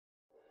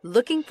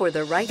Looking for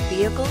the right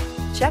vehicle?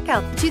 Check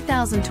out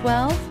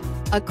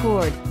 2012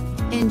 Accord.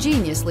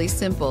 Ingeniously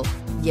simple,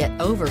 yet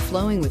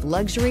overflowing with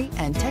luxury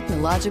and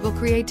technological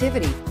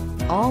creativity.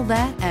 All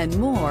that and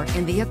more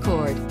in the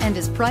Accord, and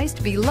is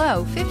priced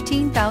below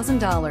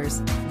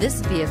 $15,000. This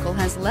vehicle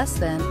has less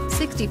than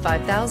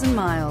 65,000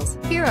 miles.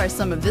 Here are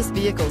some of this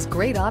vehicle's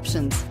great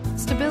options: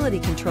 stability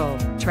control,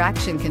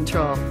 traction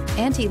control,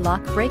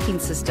 anti-lock braking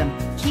system,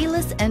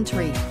 keyless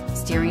entry,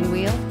 steering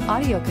wheel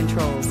audio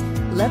controls,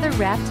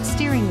 leather-wrapped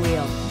steering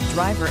wheel,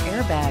 driver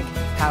airbag,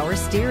 power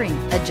steering,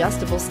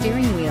 adjustable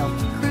steering wheel,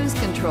 cruise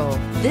control.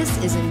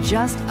 This isn't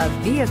just a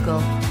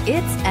vehicle,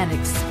 it's an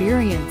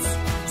experience.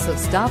 So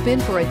stop in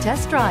for a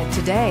test drive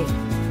today.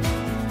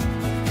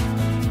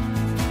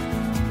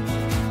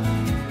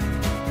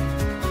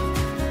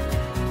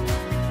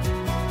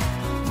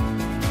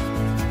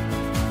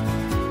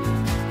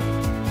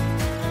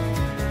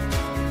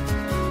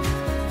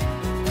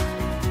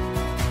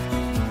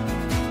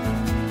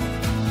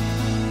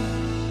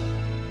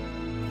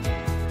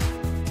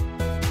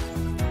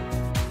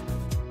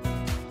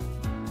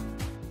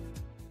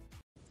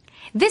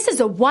 This is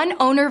a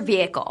one-owner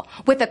vehicle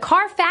with a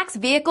Carfax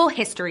Vehicle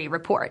History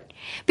Report.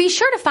 Be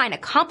sure to find a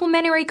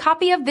complimentary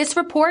copy of this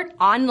report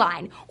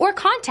online or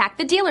contact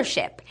the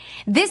dealership.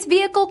 This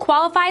vehicle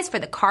qualifies for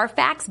the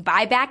Carfax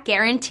Buyback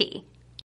Guarantee.